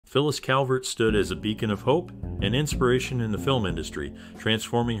Phyllis Calvert stood as a beacon of hope and inspiration in the film industry,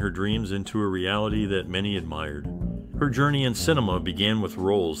 transforming her dreams into a reality that many admired. Her journey in cinema began with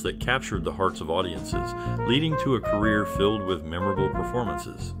roles that captured the hearts of audiences, leading to a career filled with memorable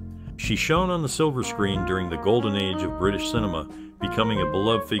performances. She shone on the silver screen during the golden age of British cinema, becoming a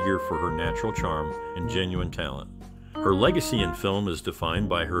beloved figure for her natural charm and genuine talent. Her legacy in film is defined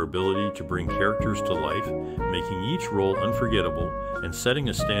by her ability to bring characters to life, making each role unforgettable and setting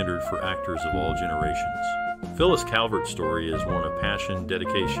a standard for actors of all generations. Phyllis Calvert's story is one of passion,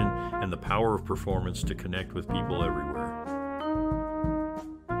 dedication, and the power of performance to connect with people everywhere.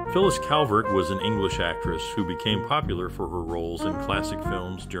 Phyllis Calvert was an English actress who became popular for her roles in classic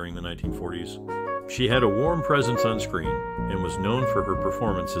films during the 1940s. She had a warm presence on screen and was known for her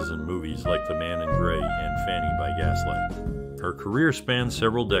performances in movies like The Man in Grey and Fanny by Gaslight. Her career spanned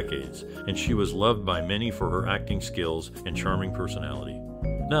several decades, and she was loved by many for her acting skills and charming personality.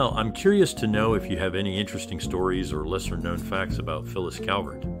 Now, I'm curious to know if you have any interesting stories or lesser-known facts about Phyllis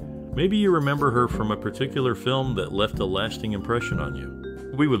Calvert. Maybe you remember her from a particular film that left a lasting impression on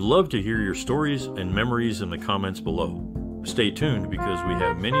you. We would love to hear your stories and memories in the comments below. Stay tuned because we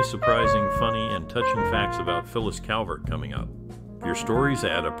have many surprising, funny, and touching facts about Phyllis Calvert coming up. Your stories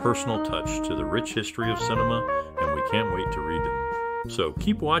add a personal touch to the rich history of cinema, and we can't wait to read them. So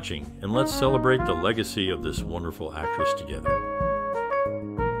keep watching, and let's celebrate the legacy of this wonderful actress together.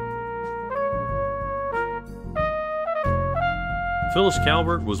 Phyllis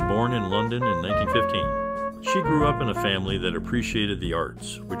Calvert was born in London in 1915. She grew up in a family that appreciated the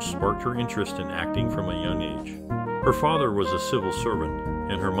arts, which sparked her interest in acting from a young age. Her father was a civil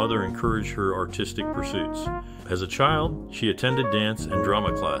servant, and her mother encouraged her artistic pursuits. As a child, she attended dance and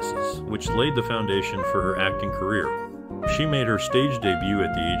drama classes, which laid the foundation for her acting career. She made her stage debut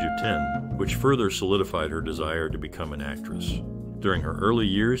at the age of 10, which further solidified her desire to become an actress. During her early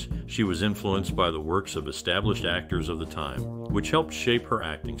years, she was influenced by the works of established actors of the time, which helped shape her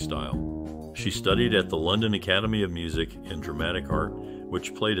acting style. She studied at the London Academy of Music and Dramatic Art,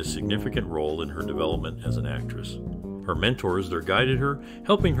 which played a significant role in her development as an actress. Her mentors there guided her,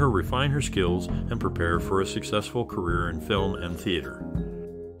 helping her refine her skills and prepare for a successful career in film and theater.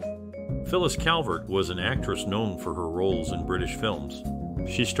 Phyllis Calvert was an actress known for her roles in British films.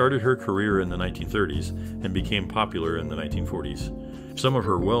 She started her career in the 1930s and became popular in the 1940s. Some of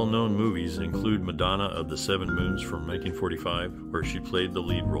her well-known movies include Madonna of the Seven Moons from 1945, where she played the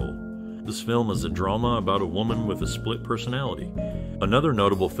lead role. This film is a drama about a woman with a split personality. Another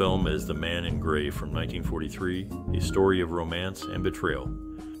notable film is The Man in Grey from 1943, a story of romance and betrayal.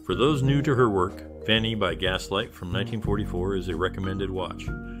 For those new to her work, Fanny by Gaslight from 1944 is a recommended watch.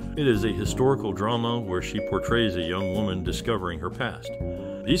 It is a historical drama where she portrays a young woman discovering her past.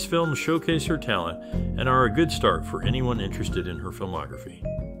 These films showcase her talent and are a good start for anyone interested in her filmography.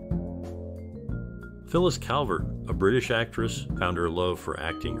 Phyllis Calvert, a British actress, found her love for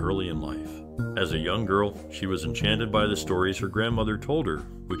acting early in life. As a young girl, she was enchanted by the stories her grandmother told her,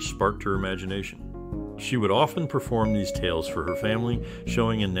 which sparked her imagination. She would often perform these tales for her family,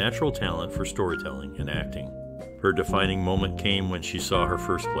 showing a natural talent for storytelling and acting. Her defining moment came when she saw her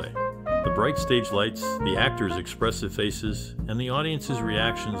first play. The bright stage lights, the actors' expressive faces, and the audience's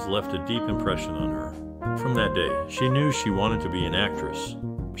reactions left a deep impression on her. From that day, she knew she wanted to be an actress.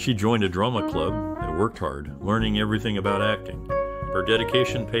 She joined a drama club and worked hard, learning everything about acting. Her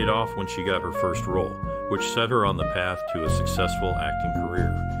dedication paid off when she got her first role, which set her on the path to a successful acting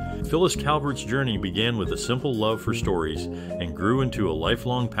career. Phyllis Calvert's journey began with a simple love for stories and grew into a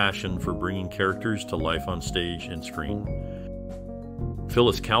lifelong passion for bringing characters to life on stage and screen.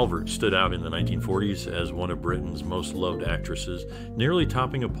 Phyllis Calvert stood out in the 1940s as one of Britain's most loved actresses, nearly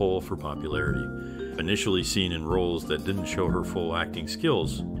topping a poll for popularity. Initially seen in roles that didn't show her full acting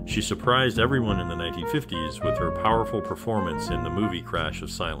skills, she surprised everyone in the 1950s with her powerful performance in the movie Crash of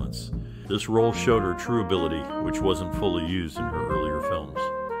Silence. This role showed her true ability, which wasn't fully used in her earlier films.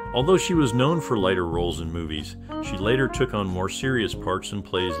 Although she was known for lighter roles in movies, she later took on more serious parts in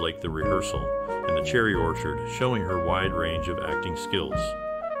plays like The Rehearsal and The Cherry Orchard, showing her wide range of acting skills.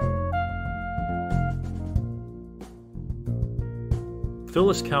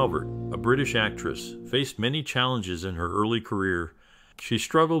 Phyllis Calvert, a British actress, faced many challenges in her early career. She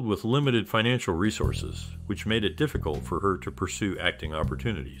struggled with limited financial resources, which made it difficult for her to pursue acting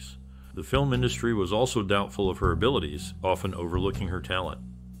opportunities. The film industry was also doubtful of her abilities, often overlooking her talent.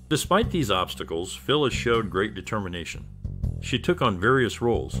 Despite these obstacles, Phyllis showed great determination. She took on various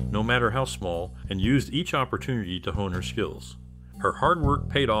roles, no matter how small, and used each opportunity to hone her skills. Her hard work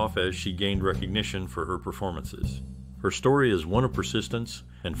paid off as she gained recognition for her performances. Her story is one of persistence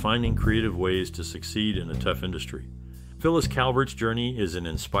and finding creative ways to succeed in a tough industry. Phyllis Calvert's journey is an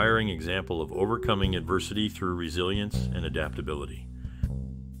inspiring example of overcoming adversity through resilience and adaptability.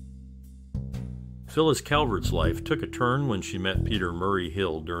 Phyllis Calvert's life took a turn when she met Peter Murray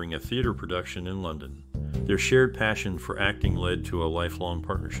Hill during a theater production in London. Their shared passion for acting led to a lifelong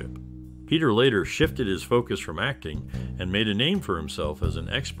partnership. Peter later shifted his focus from acting and made a name for himself as an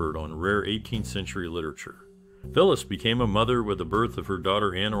expert on rare 18th century literature. Phyllis became a mother with the birth of her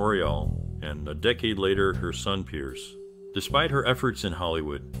daughter Anne Oriole, and a decade later her son Piers. Despite her efforts in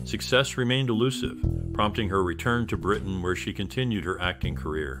Hollywood, success remained elusive, prompting her return to Britain where she continued her acting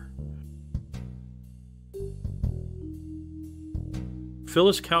career.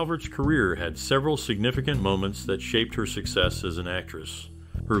 Phyllis Calvert's career had several significant moments that shaped her success as an actress.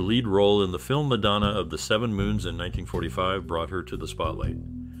 Her lead role in the film Madonna of the Seven Moons in 1945 brought her to the spotlight.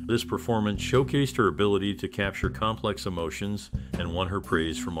 This performance showcased her ability to capture complex emotions and won her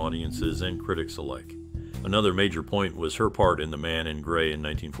praise from audiences and critics alike. Another major point was her part in The Man in Grey in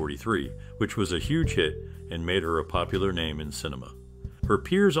 1943, which was a huge hit and made her a popular name in cinema. Her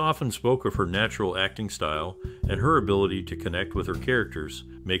peers often spoke of her natural acting style and her ability to connect with her characters,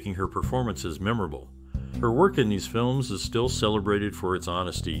 making her performances memorable. Her work in these films is still celebrated for its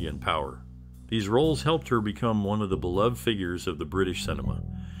honesty and power. These roles helped her become one of the beloved figures of the British cinema.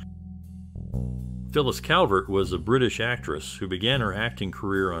 Phyllis Calvert was a British actress who began her acting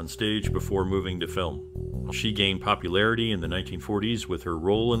career on stage before moving to film. She gained popularity in the 1940s with her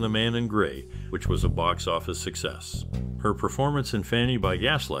role in The Man in Grey, which was a box office success. Her performance in Fanny by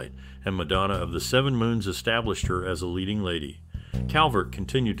Gaslight and Madonna of the Seven Moons established her as a leading lady. Calvert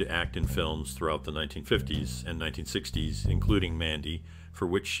continued to act in films throughout the 1950s and 1960s, including Mandy, for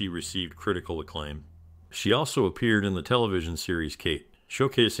which she received critical acclaim. She also appeared in the television series Kate,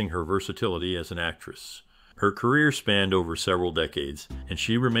 showcasing her versatility as an actress. Her career spanned over several decades, and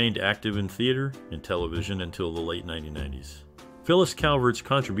she remained active in theater and television until the late 1990s. Phyllis Calvert's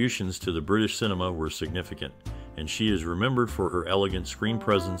contributions to the British cinema were significant, and she is remembered for her elegant screen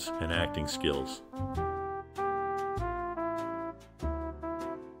presence and acting skills.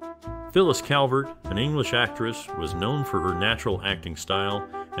 Phyllis Calvert, an English actress, was known for her natural acting style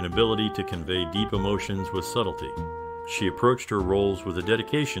and ability to convey deep emotions with subtlety. She approached her roles with a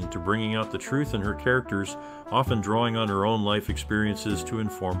dedication to bringing out the truth in her characters, often drawing on her own life experiences to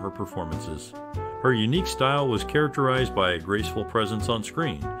inform her performances. Her unique style was characterized by a graceful presence on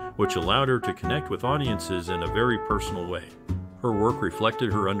screen, which allowed her to connect with audiences in a very personal way. Her work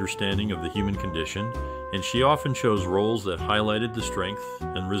reflected her understanding of the human condition, and she often chose roles that highlighted the strength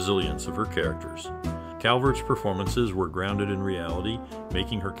and resilience of her characters. Calvert's performances were grounded in reality,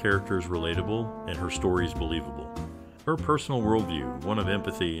 making her characters relatable and her stories believable. Her personal worldview, one of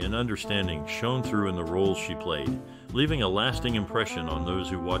empathy and understanding, shone through in the roles she played, leaving a lasting impression on those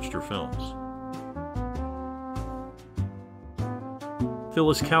who watched her films.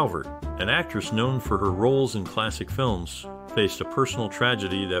 Phyllis Calvert, an actress known for her roles in classic films, faced a personal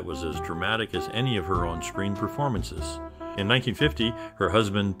tragedy that was as dramatic as any of her on-screen performances. In 1950, her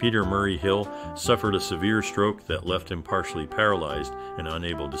husband, Peter Murray Hill, suffered a severe stroke that left him partially paralyzed and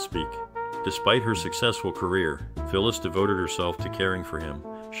unable to speak. Despite her successful career, Phyllis devoted herself to caring for him,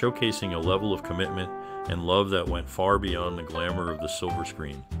 showcasing a level of commitment and love that went far beyond the glamour of the silver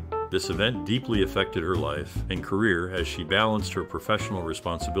screen. This event deeply affected her life and career as she balanced her professional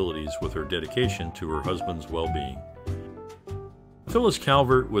responsibilities with her dedication to her husband's well-being. Phyllis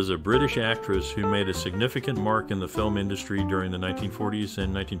Calvert was a British actress who made a significant mark in the film industry during the 1940s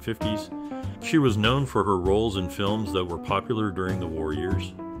and 1950s. She was known for her roles in films that were popular during the war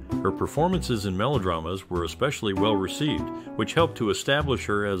years. Her performances in melodramas were especially well received, which helped to establish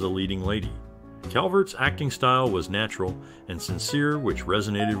her as a leading lady. Calvert's acting style was natural and sincere, which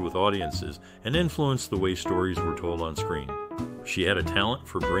resonated with audiences and influenced the way stories were told on screen. She had a talent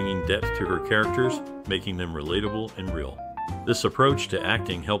for bringing depth to her characters, making them relatable and real. This approach to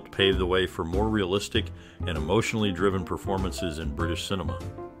acting helped pave the way for more realistic and emotionally driven performances in British cinema.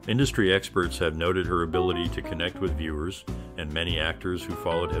 Industry experts have noted her ability to connect with viewers, and many actors who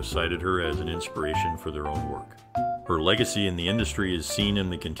followed have cited her as an inspiration for their own work. Her legacy in the industry is seen in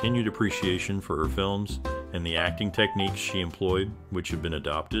the continued appreciation for her films and the acting techniques she employed, which have been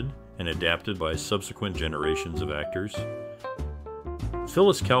adopted and adapted by subsequent generations of actors.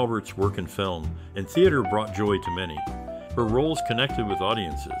 Phyllis Calvert's work in film and theater brought joy to many. Her roles connected with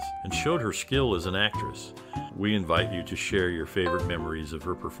audiences and showed her skill as an actress. We invite you to share your favorite memories of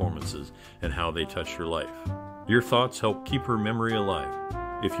her performances and how they touched your life. Your thoughts help keep her memory alive.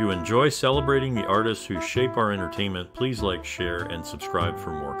 If you enjoy celebrating the artists who shape our entertainment, please like, share, and subscribe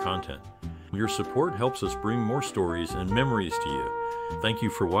for more content. Your support helps us bring more stories and memories to you. Thank you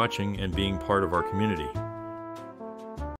for watching and being part of our community.